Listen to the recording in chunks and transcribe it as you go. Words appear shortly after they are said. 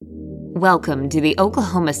Welcome to the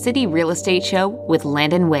Oklahoma City Real Estate Show with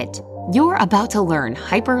Landon Witt. You're about to learn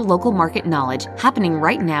hyper-local market knowledge happening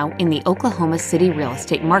right now in the Oklahoma City real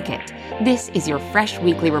estate market. This is your fresh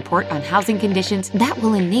weekly report on housing conditions that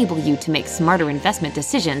will enable you to make smarter investment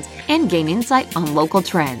decisions and gain insight on local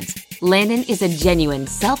trends. Landon is a genuine,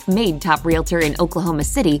 self-made top realtor in Oklahoma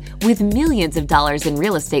City with millions of dollars in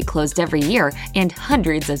real estate closed every year and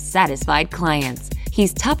hundreds of satisfied clients.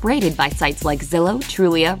 He's top rated by sites like Zillow,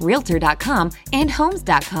 Trulia, Realtor.com, and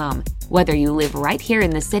Homes.com. Whether you live right here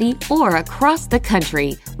in the city or across the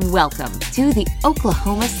country, welcome to the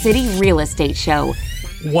Oklahoma City Real Estate Show.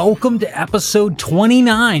 Welcome to episode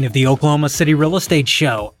 29 of the Oklahoma City Real Estate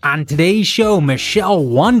Show. On today's show, Michelle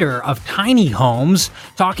Wonder of Tiny Homes,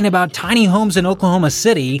 talking about tiny homes in Oklahoma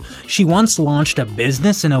City. She once launched a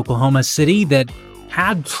business in Oklahoma City that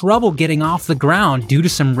had trouble getting off the ground due to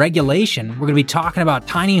some regulation. We're going to be talking about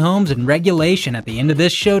tiny homes and regulation at the end of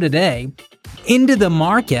this show today. Into the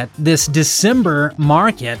market, this December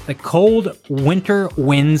market, the cold winter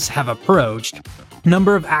winds have approached.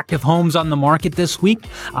 Number of active homes on the market this week,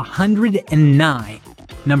 109.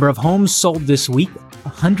 Number of homes sold this week,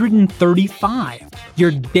 135.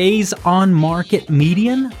 Your days on market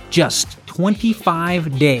median, just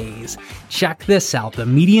 25 days. Check this out, the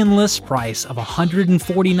median list price of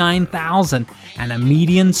 $149,000 and a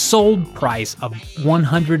median sold price of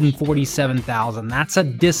 $147,000. That's a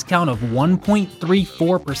discount of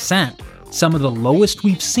 1.34%. Some of the lowest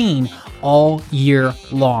we've seen all year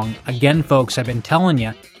long. Again, folks, I've been telling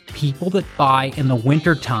you, people that buy in the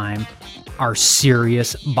wintertime are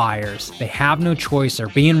serious buyers. They have no choice. They're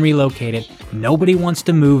being relocated. Nobody wants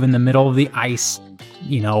to move in the middle of the ice.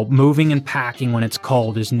 You know, moving and packing when it's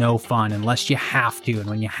cold is no fun unless you have to. And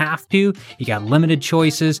when you have to, you got limited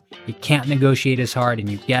choices. You can't negotiate as hard and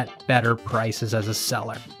you get better prices as a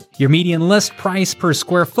seller. Your median list price per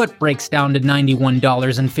square foot breaks down to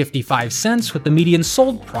 $91.55, with the median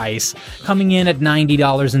sold price coming in at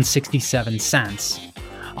 $90.67.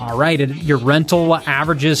 All right, your rental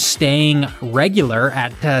averages staying regular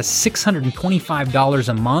at $625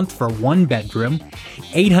 a month for one bedroom,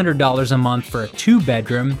 $800 a month for a two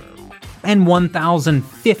bedroom, and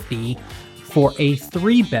 $1,050 for a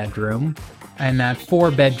three bedroom. And that four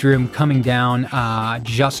bedroom coming down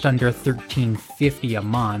just under $1,350 a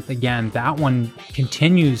month. Again, that one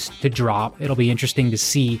continues to drop. It'll be interesting to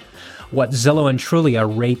see what Zillow and Trulia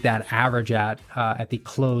rate that average at the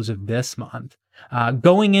close of this month.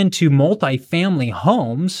 Going into multifamily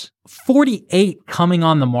homes, 48 coming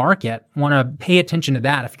on the market. Want to pay attention to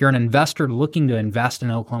that. If you're an investor looking to invest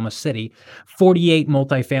in Oklahoma City, 48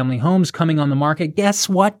 multifamily homes coming on the market. Guess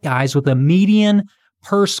what, guys? With a median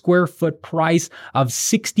per square foot price of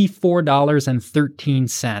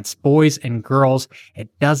 $64.13. Boys and girls, it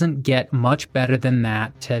doesn't get much better than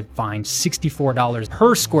that to find $64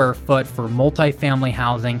 per square foot for multifamily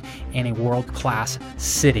housing in a world-class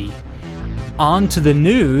city. On to the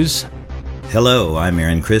news. Hello, I'm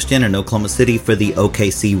Aaron Christian in Oklahoma City for the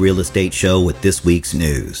OKC Real Estate Show with this week's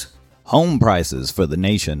news. Home prices for the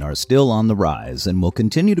nation are still on the rise and will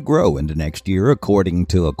continue to grow into next year according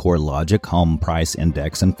to a CoreLogic Home Price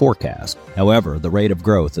Index and forecast. However, the rate of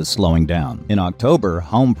growth is slowing down. In October,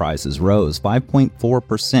 home prices rose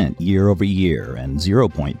 5.4% year over year and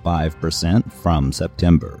 0.5% from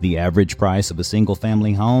September. The average price of a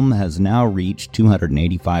single-family home has now reached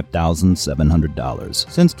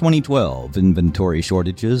 $285,700. Since 2012, inventory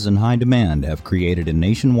shortages and high demand have created a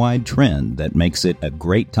nationwide trend that makes it a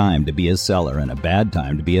great time to be a seller and a bad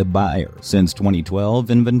time to be a buyer. Since 2012,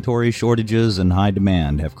 inventory shortages and high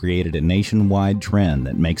demand have created a nationwide trend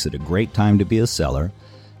that makes it a great time to be a seller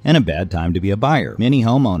and a bad time to be a buyer. Many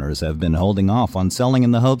homeowners have been holding off on selling in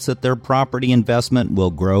the hopes that their property investment will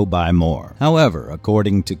grow by more. However,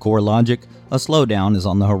 according to CoreLogic, a slowdown is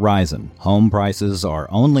on the horizon. Home prices are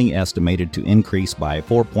only estimated to increase by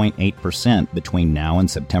 4.8% between now and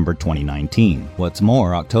September 2019. What's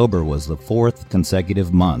more, October was the fourth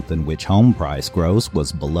consecutive month in which home price growth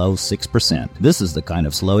was below 6%. This is the kind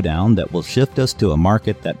of slowdown that will shift us to a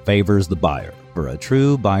market that favors the buyer. For a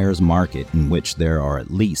true buyer's market in which there are at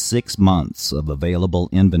least 6 months of available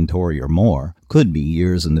inventory or more, could be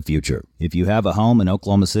years in the future. If you have a home in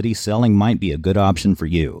Oklahoma City, selling might be a good option for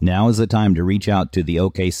you. Now is the time to reach out to the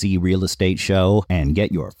OKC Real Estate Show and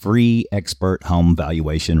get your free expert home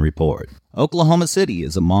valuation report. Oklahoma City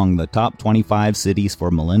is among the top 25 cities for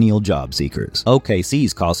millennial job seekers.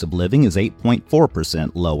 OKC's cost of living is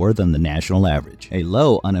 8.4% lower than the national average, a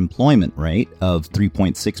low unemployment rate of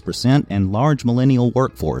 3.6%, and large millennial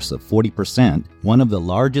workforce of 40%, one of the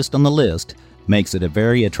largest on the list. makes it a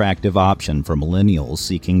very attractive option for millennials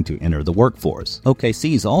seeking to enter the workforce.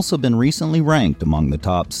 OKC's also been recently ranked among the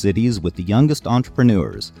top cities with the youngest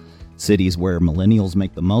entrepreneurs. Cities where millennials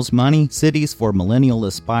make the most money, cities for millennial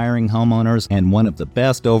aspiring homeowners, and one of the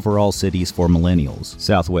best overall cities for millennials.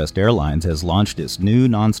 Southwest Airlines has launched its new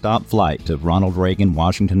nonstop flight to Ronald Reagan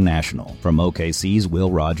Washington National from OKC's Will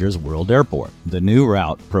Rogers World Airport. The new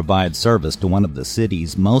route provides service to one of the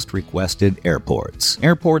city's most requested airports.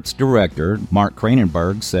 Airports Director Mark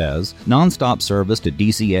Kranenberg says, nonstop service to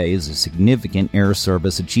DCA is a significant air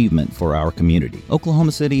service achievement for our community.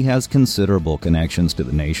 Oklahoma City has considerable connections to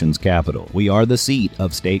the nation's capital. We are the seat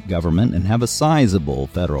of state government and have a sizable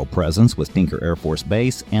federal presence with Tinker Air Force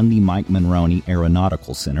Base and the Mike Monroney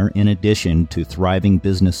Aeronautical Center, in addition to thriving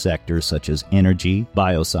business sectors such as energy,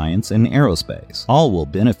 bioscience, and aerospace. All will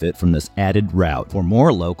benefit from this added route. For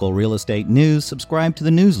more local real estate news, subscribe to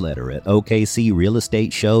the newsletter at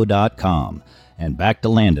okcrealestateshow.com. And back to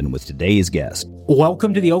Landon with today's guest.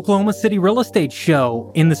 Welcome to the Oklahoma City Real Estate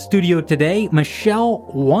Show. In the studio today, Michelle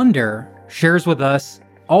Wonder shares with us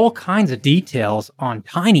all kinds of details on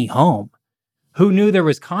tiny home. Who knew there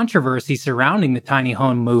was controversy surrounding the tiny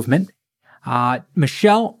home movement?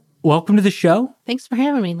 Michelle, welcome to the show. Thanks for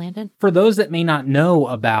having me, Landon. For those that may not know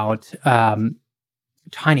about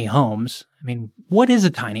tiny homes, I mean, what is a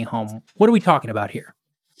tiny home? What are we talking about here?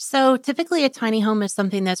 So typically a tiny home is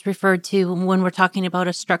something that's referred to when we're talking about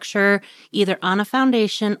a structure either on a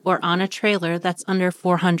foundation or on a trailer that's under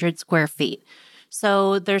 400 square feet.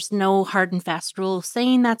 So there's no hard and fast rule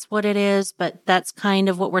saying that's what it is, but that's kind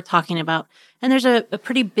of what we're talking about. And there's a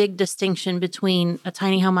pretty big distinction between a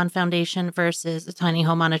tiny home on foundation versus a tiny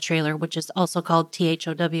home on a trailer, which is also called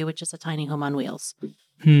THOW, which is a tiny home on wheels.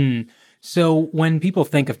 So when people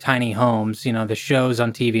think of tiny homes, you know, the shows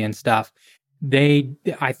on TV and stuff, they're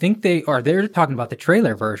talking about the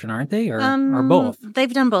trailer version, aren't they? Or both?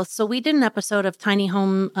 They've done both. So we did an episode of Tiny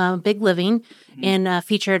Home Big Living and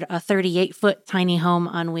featured a 38-foot tiny home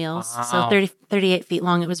on wheels. Wow. So 38 feet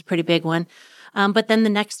long. It was a pretty big one. But then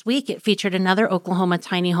the next week, it featured another Oklahoma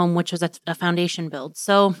tiny home, which was a foundation build.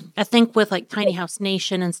 So I think with like Tiny House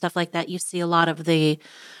Nation and stuff like that, you see a lot of the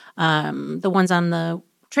ones on the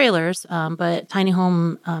trailers, but tiny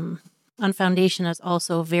home on foundation is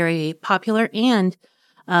also very popular and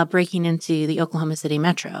breaking into the Oklahoma City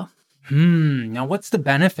metro. Now, what's the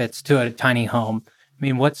benefits to a tiny home? I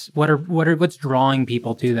mean, what's drawing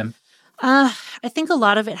people to them? I think a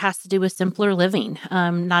lot of it has to do with simpler living,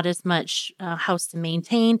 not as much house to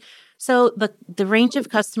maintain. So the range of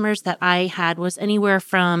customers that I had was anywhere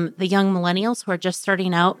from the young millennials who are just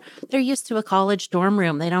starting out. They're used to a college dorm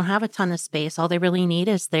room. They don't have a ton of space. All they really need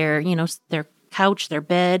is their couch, their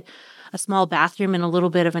bed, a small bathroom, and a little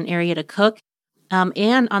bit of an area to cook.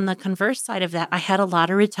 And on the converse side of that, I had a lot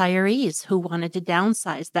of retirees who wanted to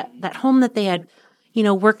downsize. That home that they had,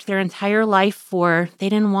 worked their entire life for, they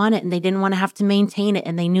didn't want it, and they didn't want to have to maintain it,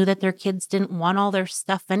 and they knew that their kids didn't want all their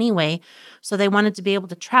stuff anyway. So they wanted to be able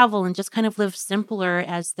to travel and just kind of live simpler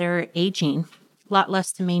as they're aging, a lot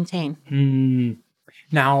less to maintain.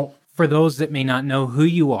 Now, for those that may not know who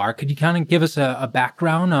you are, could you kind of give us a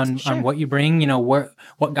background on what you bring?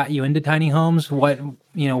 What got you into tiny homes? What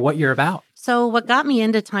you're about? So what got me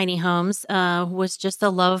into tiny homes was just a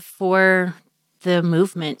love for the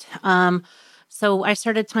movement. So I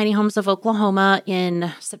started Tiny Homes of Oklahoma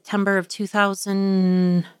in September of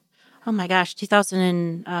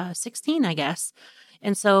 2016, I guess.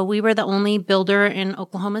 And so we were the only builder in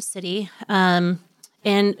Oklahoma City. And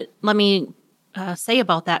let me say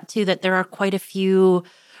about that too, that there are quite a few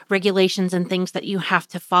regulations and things that you have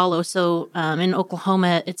to follow. So in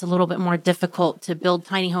Oklahoma, it's a little bit more difficult to build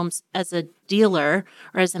tiny homes as a dealer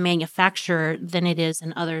or as a manufacturer than it is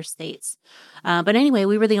in other states. But anyway,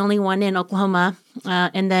 we were the only one in Oklahoma.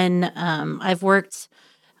 And then I've worked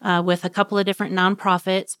with a couple of different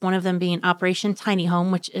nonprofits, one of them being Operation Tiny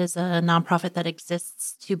Home, which is a nonprofit that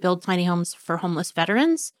exists to build tiny homes for homeless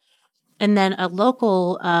veterans. And then a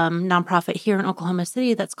local nonprofit here in Oklahoma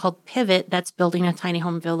City that's called Pivot, that's building a tiny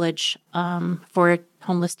home village for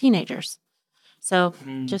homeless teenagers. So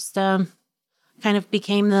just kind of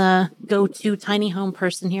became the go-to tiny home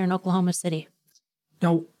person here in Oklahoma City.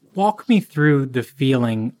 Now, walk me through the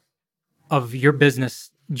feeling of your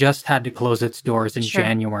business just had to close its doors in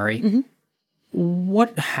January. Mm-hmm.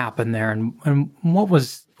 What happened there, and what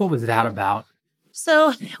was that about?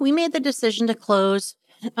 So we made the decision to close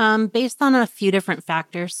based on a few different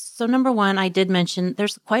factors. So number one, I did mention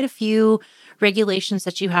there's quite a few regulations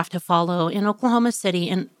that you have to follow in Oklahoma City,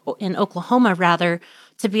 in Oklahoma rather,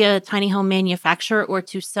 to be a tiny home manufacturer or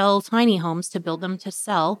to sell tiny homes, to build them to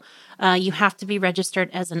sell, you have to be registered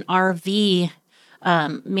as an RV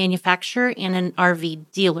manufacturer and an RV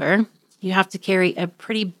dealer. You have to carry a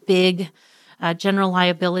pretty big general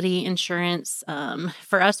liability insurance.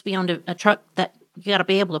 For us, we owned a truck that you got to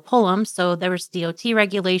be able to pull them. So there was DOT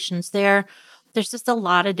regulations there. There's just a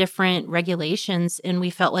lot of different regulations, and we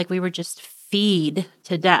felt like we were just feed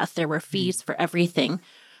to death. There were fees for everything.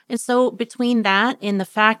 And so between that and the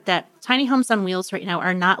fact that tiny homes on wheels right now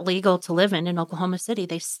are not legal to live in Oklahoma City,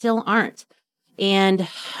 they still aren't. And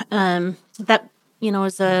that,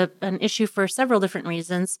 is an issue for several different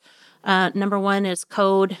reasons. Number one is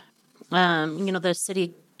code. The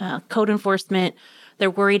city code enforcement,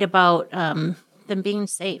 they're worried about them being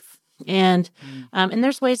safe. And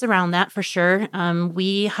there's ways around that for sure.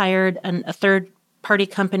 We hired a third-party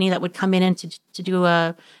company that would come in and to do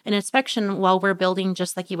an inspection while we're building,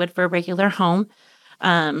 just like you would for a regular home.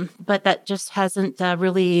 But that just hasn't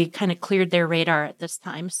really kind of cleared their radar at this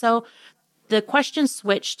time. So the question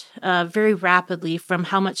switched very rapidly from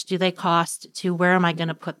how much do they cost to where am I going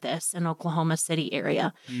to put this in Oklahoma City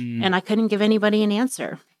area? And I couldn't give anybody an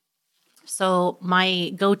answer. So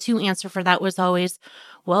my go-to answer for that was always,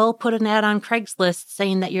 well, put an ad on Craigslist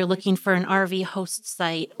saying that you're looking for an RV host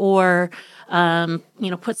site, or,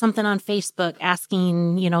 put something on Facebook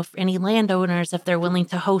asking, for any landowners if they're willing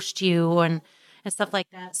to host you and stuff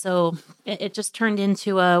like that. So it just turned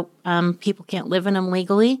into people can't live in them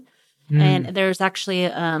legally. And there's actually,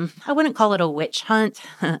 I wouldn't call it a witch hunt,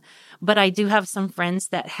 but I do have some friends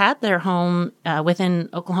that had their home within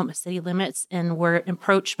Oklahoma City limits and were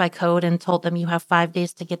approached by code and told them, you have 5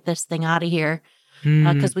 days to get this thing out of here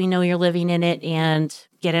because we know you're living in it, and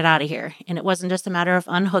get it out of here. And it wasn't just a matter of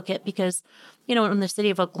unhook it because, in the city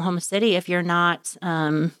of Oklahoma City, if you're not,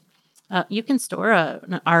 you can store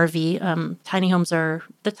an RV.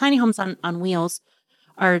 Tiny homes on wheels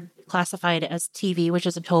are classified as TV, which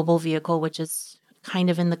is a towable vehicle, which is kind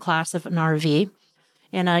of in the class of an RV.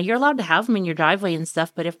 And you're allowed to have them in your driveway and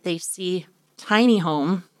stuff, but if they see tiny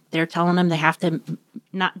home, they're telling them they have to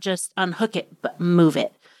not just unhook it, but move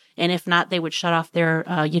it. And if not, they would shut off their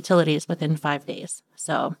utilities within 5 days.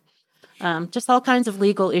 So just all kinds of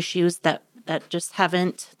legal issues that just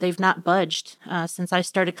they've not budged since I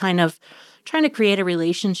started kind of trying to create a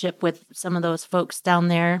relationship with some of those folks down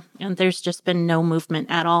there. And there's just been no movement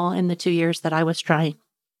at all in the 2 years that I was trying.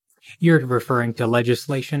 You're referring to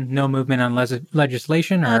legislation, no movement on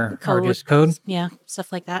legislation or just code? Yeah,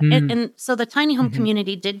 stuff like that. And so the tiny home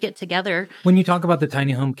community did get together. When you talk about the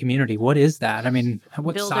tiny home community, what is that? I mean,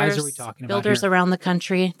 what size are we talking about? Builders around the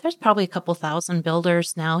country. There's probably a couple thousand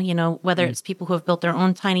builders now, whether it's people who have built their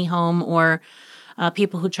own tiny home or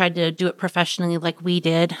people who tried to do it professionally like we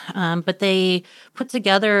did. But they put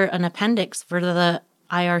together an appendix for the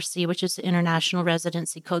IRC, which is the International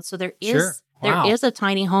Residency Code. So there is There is a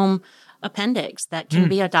tiny home appendix that can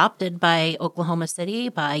be adopted by Oklahoma City,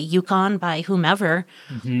 by Yukon, by whomever,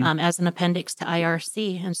 as an appendix to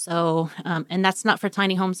IRC. And so, and that's not for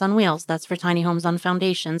tiny homes on wheels. That's for tiny homes on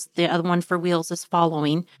foundations. The other one for wheels is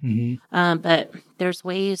following. But there's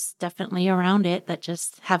ways definitely around it that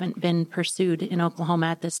just haven't been pursued in Oklahoma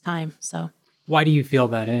at this time. So, why do you feel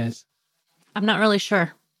that is? I'm not really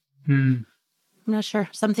sure. I'm not sure.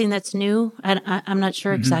 Something that's new. I'm not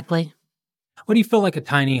sure exactly. What do you feel like a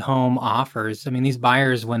tiny home offers? I mean, these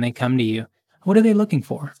buyers, when they come to you, what are they looking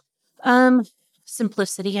for?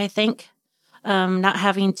 Simplicity, I think. Not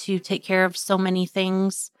having to take care of so many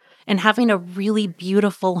things and having a really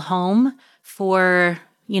beautiful home for,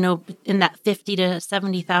 in that $50,000 to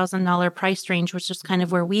 $70,000 price range, which is kind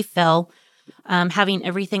of where we fell. Having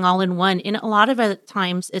everything all in one. And a lot of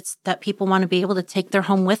times it's that people want to be able to take their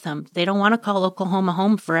home with them. They don't want to call Oklahoma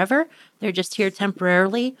home forever. They're just here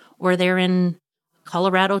temporarily, or they're in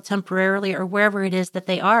Colorado temporarily, or wherever it is that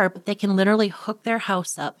they are, but they can literally hook their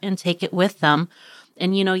house up and take it with them.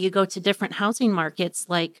 And, you go to different housing markets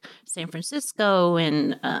like San Francisco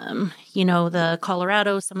and, the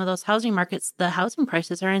Colorado, some of those housing markets, the housing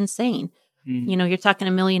prices are insane. You're talking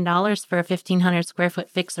 $1 million for a 1,500 square foot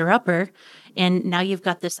fixer-upper, and now you've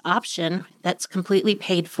got this option that's completely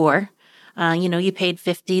paid for. You paid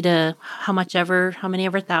 50 to how many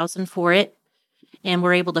ever thousand for it, and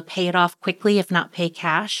we're able to pay it off quickly, if not pay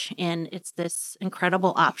cash. And it's this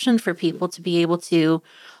incredible option for people to be able to,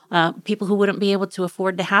 people who wouldn't be able to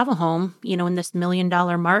afford to have a home, in this $1 million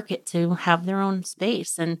market, to have their own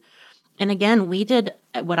space. And again, we did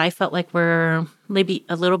what I felt like were maybe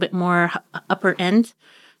a little bit more upper end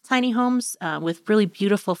tiny homes with really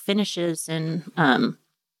beautiful finishes and kind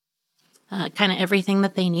of everything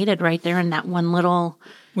that they needed right there in that one little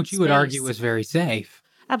which you would argue was very safe.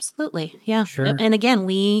 Absolutely. Yeah. Sure. And again,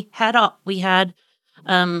 we had all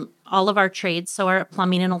of our trades. So our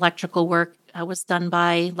plumbing and electrical work was done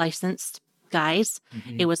by licensed guys.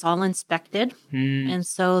 It was all inspected. And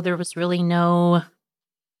so there was really no,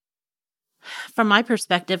 from my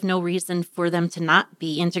perspective, no reason for them to not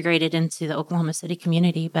be integrated into the Oklahoma City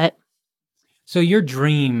community. But so your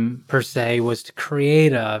dream, per se, was to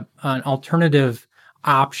create an alternative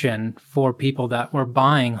option for people that were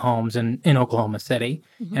buying homes in Oklahoma City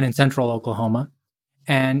and in central Oklahoma.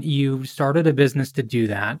 And you started a business to do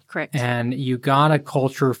that. Correct. And you got a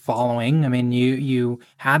culture following. I mean, you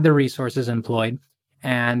had the resources employed.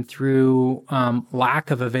 And through lack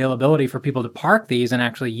of availability for people to park these and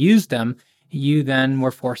actually use them, you then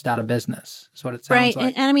were forced out of business. That's what it sounds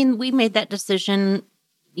like. And I mean, we made that decision,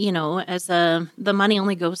 as the money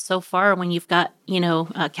only goes so far when you've got,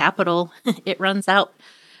 capital, it runs out.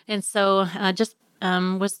 And so just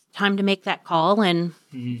was time to make that call. And,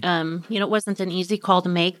 it wasn't an easy call to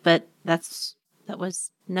make, but that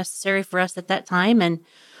was necessary for us at that time. And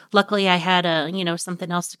luckily I had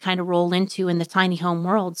something else to kind of roll into in the tiny home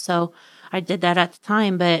world. So I did that at the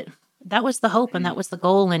time, but that was the hope and that was the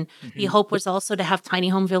goal. And the hope was also to have tiny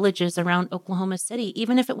home villages around Oklahoma City,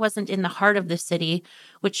 even if it wasn't in the heart of the city,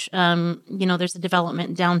 which, there's a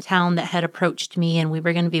development downtown that had approached me and we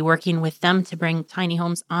were going to be working with them to bring tiny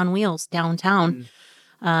homes on wheels downtown.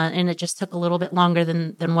 And it just took a little bit longer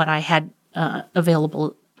than what I had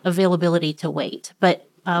availability to wait. But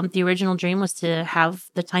the original dream was to have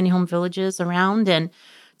the tiny home villages around and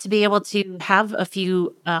to be able to have a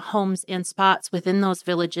few homes and spots within those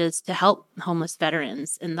villages to help homeless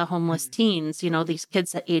veterans and the homeless teens, these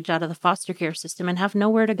kids that age out of the foster care system and have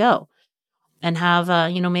nowhere to go, and have,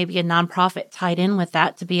 maybe a nonprofit tied in with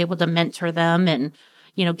that to be able to mentor them and,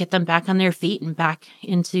 get them back on their feet and back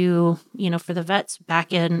into, for the vets,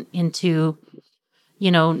 back into,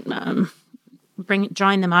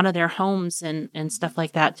 drawing them out of their homes and stuff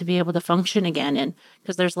like that to be able to function again. And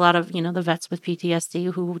because there's a lot of, the vets with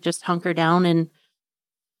PTSD who just hunker down and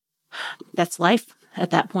that's life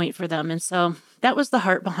at that point for them. And so that was the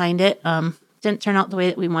heart behind it. Didn't turn out the way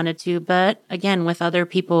that we wanted to, but again, with other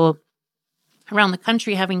people around the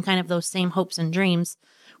country having kind of those same hopes and dreams,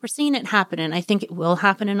 we're seeing it happen. And I think it will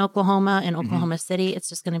happen in Oklahoma and Oklahoma City. It's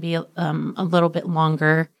just going to be a little bit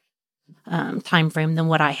longer time frame than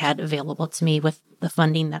what I had available to me with the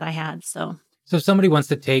funding that I had. So if somebody wants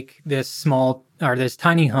to take this this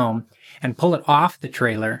tiny home and pull it off the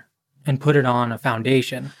trailer and put it on a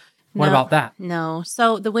foundation, what about that? No.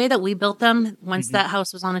 So the way that we built them, once that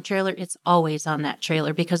house was on a trailer, it's always on that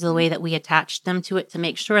trailer because of the way that we attached them to it to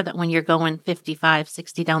make sure that when you're going 55,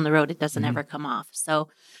 60 down the road, it doesn't ever come off. So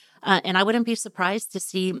and I wouldn't be surprised to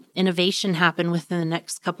see innovation happen within the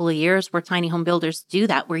next couple of years where tiny home builders do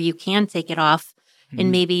that, where you can take it off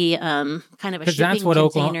and maybe kind of a shipping because that's what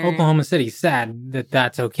container. Oklahoma City said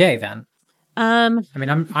that's okay then. I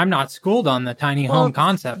mean, I'm not schooled on the tiny home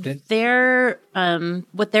concept. They're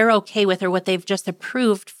what they're okay with, or what they've just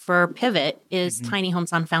approved for Pivot, is tiny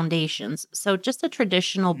homes on foundations. So just a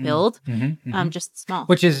traditional build, just small,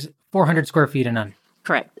 which is 400 square feet and under.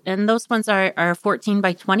 Correct. And those ones are 14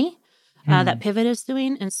 by 20 that Pivot is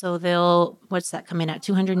doing. And so what's that coming at?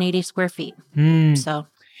 280 square feet. So,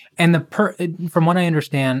 and from what I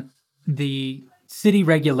understand, the city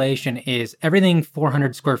regulation is everything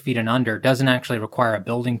 400 square feet and under doesn't actually require a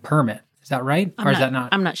building permit. Is that right? Is that not?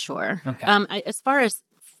 I'm not sure. Okay. As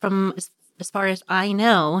far as I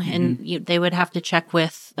know, and they would have to check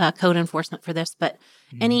with code enforcement for this, but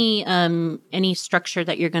any structure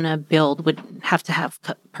that you're going to build would have to have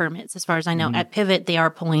permits. As far as I know, at Pivot, they are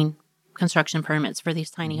pulling construction permits for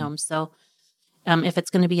these tiny homes. So if it's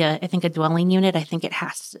going to be I think a dwelling unit, I think it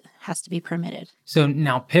has to be permitted. So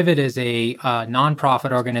now Pivot is a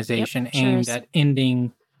nonprofit organization aimed at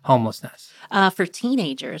ending homelessness for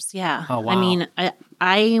teenagers. Yeah. Oh, wow. I mean,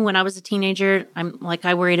 I when I was a teenager,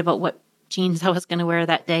 I worried about what jeans I was going to wear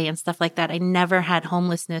that day and stuff like that. I never had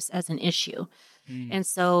homelessness as an issue. And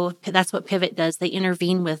so that's what Pivot does. They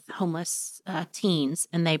intervene with homeless teens,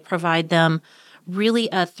 and they provide them really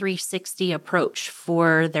a 360 approach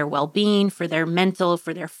for their well-being, for their mental,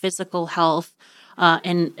 for their physical health.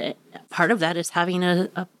 And part of that is having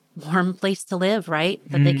a warm place to live, right?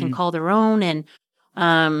 That they can call their own,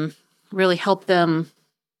 and really help them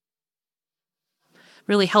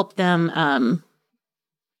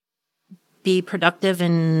be productive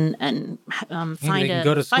and find they can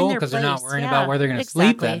go to school because they're not worrying about where they're going to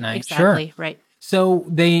sleep that night. Exactly, sure. Right. So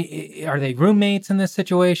are they roommates in this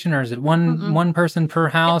situation, or is it one person per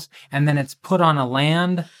house, and then it's put on a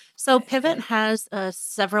land? So Pivot has a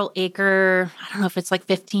several acre, I don't know if it's like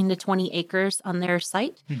 15 to 20 acres on their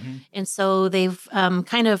site. And so they've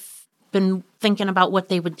kind of been thinking about what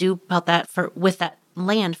they would do about that with that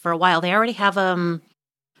land for a while. They already have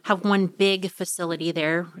one big facility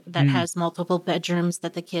there that has multiple bedrooms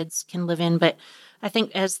that the kids can live in. But I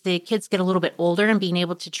think as the kids get a little bit older and being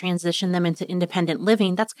able to transition them into independent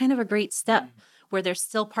living, that's kind of a great step where they're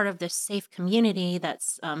still part of this safe community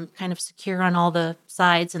that's kind of secure on all the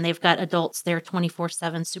sides. And they've got adults there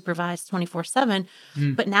 24/7, supervised 24/7.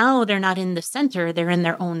 But now they're not in the center. They're in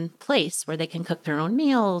their own place where they can cook their own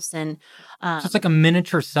meals. And So it's like a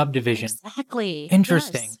miniature subdivision. exactly.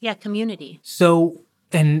 Interesting. Yes. Yeah, community. So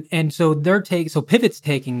so Pivot's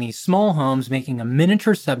taking these small homes, making a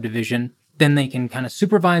miniature subdivision. Then they can kind of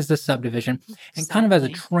supervise the subdivision and kind of as a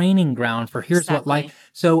training ground for here's what life.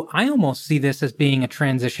 So I almost see this as being a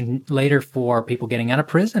transition later for people getting out of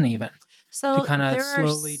prison, even. So to kind of there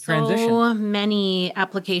slowly are so transition. many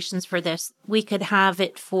applications for this. We could have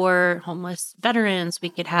it for homeless veterans. We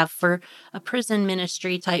could have for a prison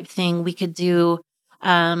ministry type thing. We could do.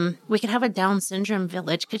 We could have a Down syndrome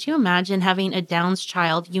village. Could you imagine having a Down's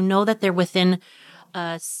child? You know that they're within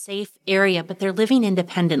a safe area, but they're living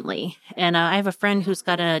independently. And I have a friend who's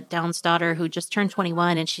got a Down's daughter who just turned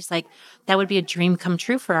 21, and she's like, that would be a dream come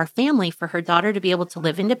true for our family, for her daughter to be able to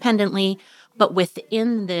live independently, but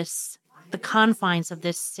within the confines of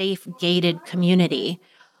this safe gated community.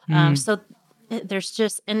 So there's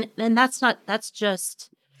just, and that's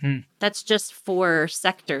just for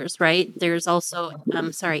sectors, right? There's also,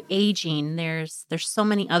 aging. There's so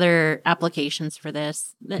many other applications for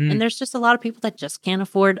this. And there's just a lot of people that just can't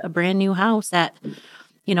afford a brand new house at,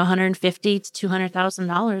 $150,000 to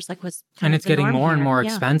 $200,000, like was kind And of it's the getting norm more and here. more Yeah.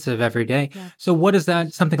 expensive every day. Yeah. So what does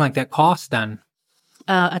something like that cost then?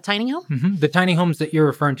 A tiny home? The tiny homes that you're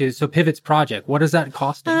referring to. So Pivot's project, what does that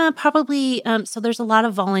cost? Probably. So there's a lot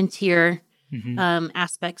of volunteer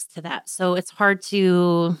aspects to that. So it's hard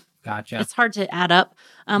to Gotcha. It's hard to add up,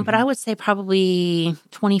 but I would say probably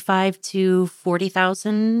 25 to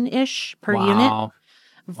 40,000 ish per unit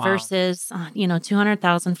versus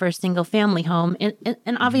 200,000 for a single family home,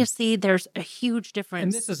 and obviously there's a huge difference.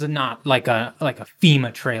 And this is not like a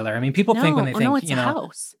FEMA trailer. I mean, people think when they think it's a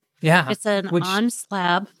house. Yeah, It's an on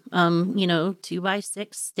slab,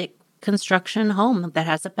 2x6 stick construction home that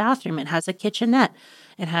has a bathroom. It has a kitchenette.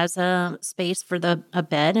 It has a space for a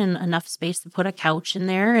bed and enough space to put a couch in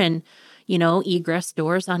there, and egress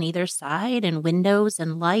doors on either side, and windows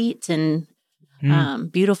and light, and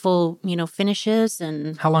beautiful finishes.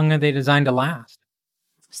 And how long are they designed to last?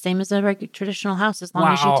 Same as a regular traditional house, as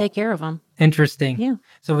long as you take care of them. Interesting. Yeah.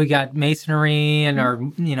 So we got masonry and our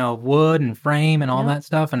wood and frame and all that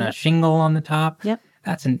stuff, and a shingle on the top. Yep.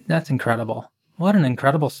 That's incredible. What an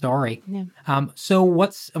incredible story. Yeah. So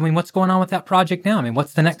what's going on with that project now? I mean,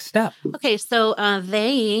 what's the next step? Okay, so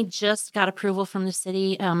they just got approval from the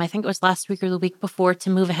city. I think it was last week or the week before to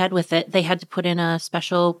move ahead with it. They had to put in a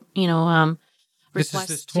special, This request.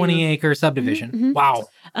 is this 20-acre subdivision. Wow.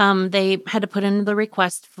 They had to put in the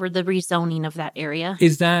request for the rezoning of that area.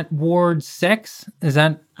 Is that Ward 6? Is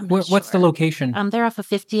that what's the location? They're off of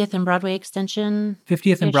 50th and Broadway Extension.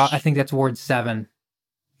 50th and Broad. I think that's Ward 7.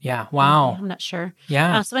 Yeah. Wow. I'm not sure.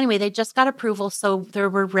 Yeah. So anyway, they just got approval, so they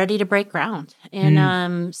were ready to break ground.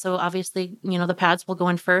 And so obviously, the pads will go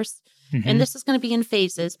in first. And this is going to be in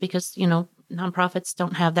phases because, nonprofits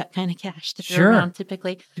don't have that kind of cash to throw around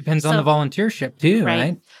typically. Depends on the volunteership too,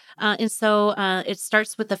 right? And so it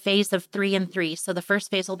starts with the phase of 3 and 3. So the first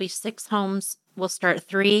phase will be 6 homes. We'll start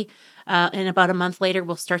 3. And about a month later,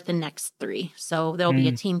 we'll start the next 3. So there'll be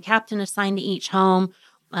a team captain assigned to each home,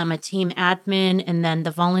 a team admin, and then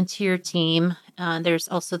the volunteer team. There's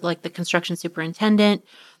also like the construction superintendent.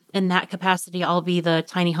 In that capacity, I'll be the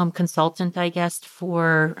tiny home consultant, I guess,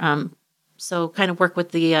 for so kind of work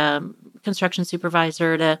with the construction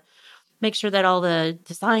supervisor to make sure that all the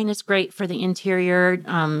design is great for the interior,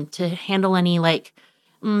 to handle any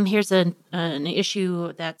here's an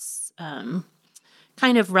issue that's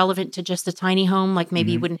kind of relevant to just a tiny home. Like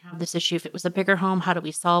maybe you wouldn't have this issue if it was a bigger home. How do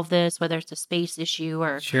we solve this? Whether it's a space issue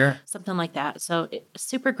or something like that. So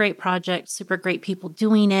super great project, super great people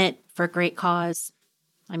doing it for a great cause.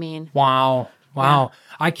 I mean, wow. Yeah.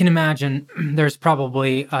 I can imagine there's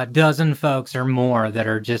probably a dozen folks or more that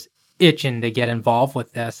are just itching to get involved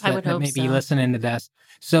with this. That may be listening to this.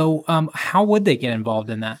 So how would they get involved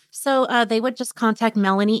in that? So they would just contact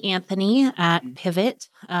Melanie Anthony at Pivot.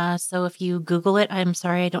 So if you Google it, I'm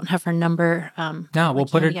sorry, I don't have her number. No, we'll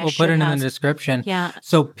put it in the description. Yeah.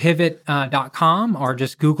 So pivot.com or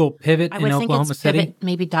just Google Pivot in Oklahoma City. Pivot,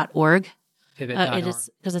 maybe .org. Pivot.org. It is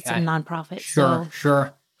because it's a nonprofit.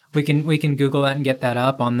 Sure. We can Google that and get that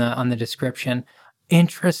up on the description.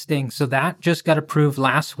 Interesting. So that just got approved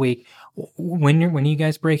last week. When are you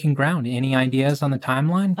guys breaking ground? Any ideas on the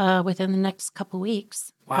timeline? Within the next couple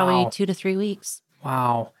weeks, Wow. probably 2 to 3 weeks.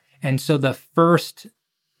 Wow. And so the first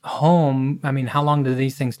home, I mean, how long do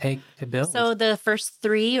these things take to build? So the first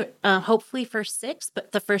 3, hopefully first 6,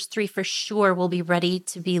 but the first 3 for sure will be ready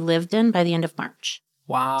to be lived in by the end of March.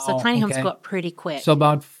 Wow. So tiny homes okay. go up pretty quick. So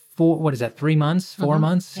about 3 months, 4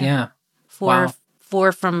 months? Yeah. Wow.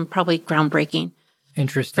 4 from probably groundbreaking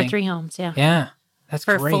Interesting. for 3 homes. Yeah. Yeah. That's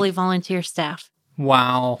For great. fully volunteer staff.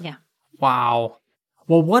 Wow. Yeah. Wow.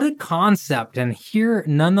 Well, what a concept. And here,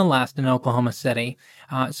 nonetheless, in Oklahoma City.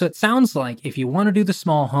 So it sounds like if you want to do the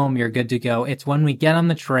small home, you're good to go. It's when we get on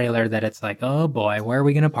the trailer that it's like, oh boy, where are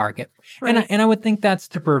we going to park it? Right. And I would think that's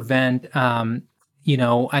to prevent, I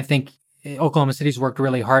think Oklahoma City's worked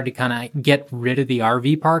really hard to kind of get rid of the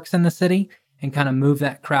RV parks in the city and kind of move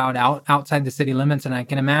that crowd outside the city limits. And I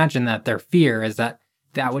can imagine that their fear is that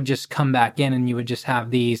would just come back in and you would just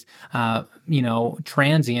have these,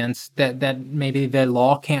 transients that maybe the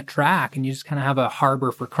law can't track and you just kind of have a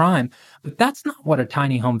harbor for crime. But that's not what a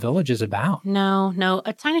tiny home village is about. No.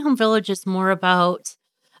 A tiny home village is more about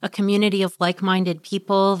a community of like-minded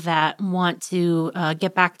people that want to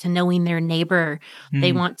get back to knowing their neighbor.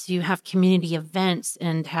 They want to have community events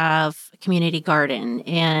and have a community garden.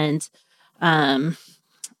 And, I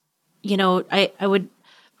would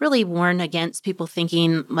really warn against people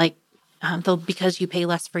thinking like, because you pay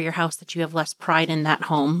less for your house, that you have less pride in that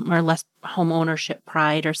home or less home ownership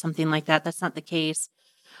pride or something like that. That's not the case.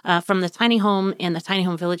 From the tiny home and the tiny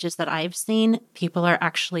home villages that I've seen, people are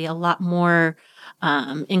actually a lot more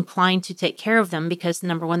inclined to take care of them because,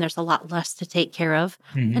 number one, there's a lot less to take care of.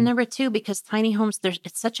 And number two, because tiny homes,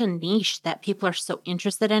 it's such a niche that people are so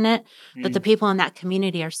interested in it that the people in that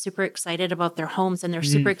community are super excited about their homes and they're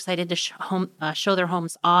super excited to show their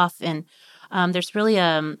homes off. And there's really,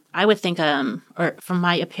 I would think, or from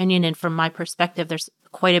my opinion and from my perspective, there's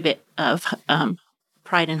quite a bit of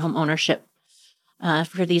pride in home ownership.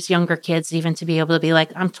 For these younger kids, even to be able to be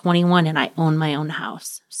like, I'm 21 and I own my own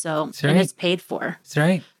house. So, and it's paid for. That's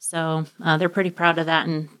right. So they're pretty proud of that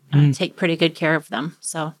and take pretty good care of them.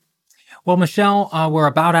 So, well, Michelle, we're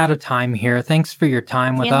about out of time here. Thanks for your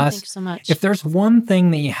time with us. Thanks so much. If there's one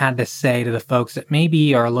thing that you had to say to the folks that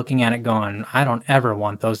maybe are looking at it going, I don't ever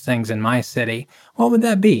want those things in my city, what would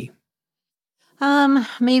that be?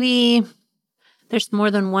 Maybe there's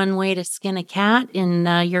more than one way to skin a cat,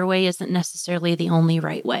 and your way isn't necessarily the only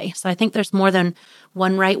right way. So I think there's more than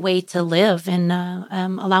one right way to live, and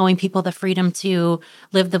allowing people the freedom to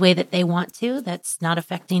live the way that they want to. That's not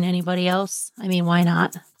affecting anybody else. I mean, why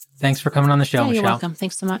not? Thanks for coming on the show, Michelle. You're welcome.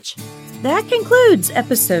 Thanks so much. That concludes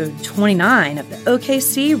episode 29 of the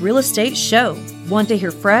OKC Real Estate Show. Want to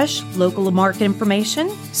hear fresh, local market information?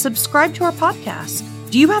 Subscribe to our podcast.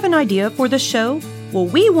 Do you have an idea for the show? Well,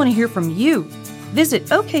 we want to hear from you. Visit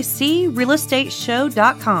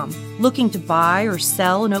OKCRealEstateShow.com. Looking to buy or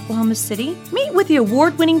sell in Oklahoma City? Meet with the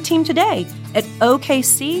award-winning team today at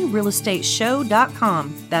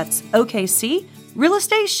OKCRealEstateShow.com. That's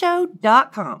OKCRealEstateShow.com.